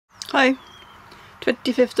Hi,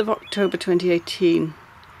 25th of October 2018.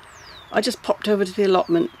 I just popped over to the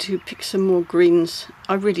allotment to pick some more greens.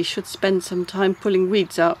 I really should spend some time pulling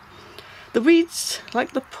weeds out. The weeds,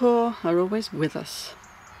 like the poor, are always with us.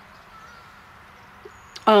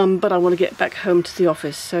 But I want to get back home to the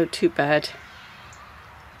office, so too bad.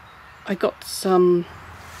 I got some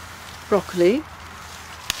broccoli,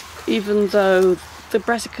 even though the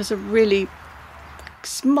brassicas are really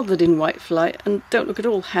smothered in whitefly and don't look at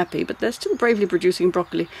all happy, but they're still bravely producing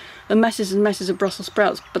broccoli and masses of Brussels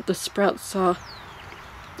sprouts, but the sprouts are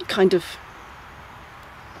kind of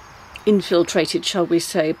infiltrated, shall we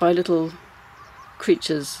say, by little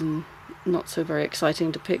creatures and not so very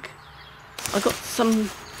exciting to pick. I got some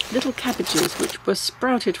little cabbages which were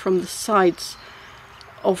sprouted from the sides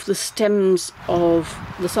of the stems of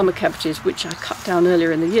the summer cabbages, which I cut down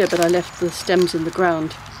earlier in the year, but I left the stems in the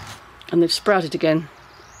ground and they've sprouted again.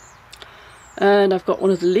 And I've got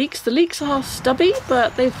one of the leeks. The leeks are stubby,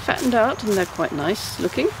 but they've fattened out and they're quite nice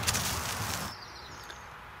looking.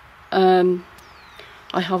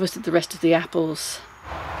 I harvested the rest of the apples.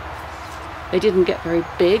 They didn't get very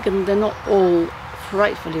big and they're not all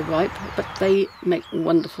frightfully ripe, but they make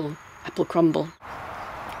wonderful apple crumble.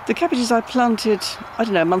 The cabbages I planted, I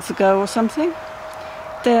don't know, a month ago or something.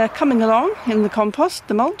 They're coming along in the compost,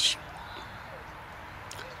 the mulch.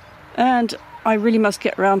 And I really must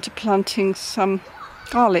get around to planting some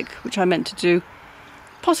garlic, which I meant to do.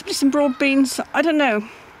 Possibly some broad beans, I don't know.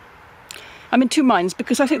 I'm in two minds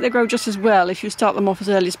because I think they grow just as well if you start them off as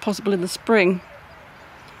early as possible in the spring.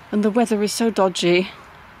 And the weather is so dodgy.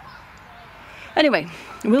 Anyway,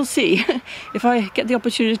 we'll see. If I get the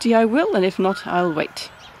opportunity I will, and if not, I'll wait.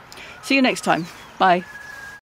 See you next time. Bye.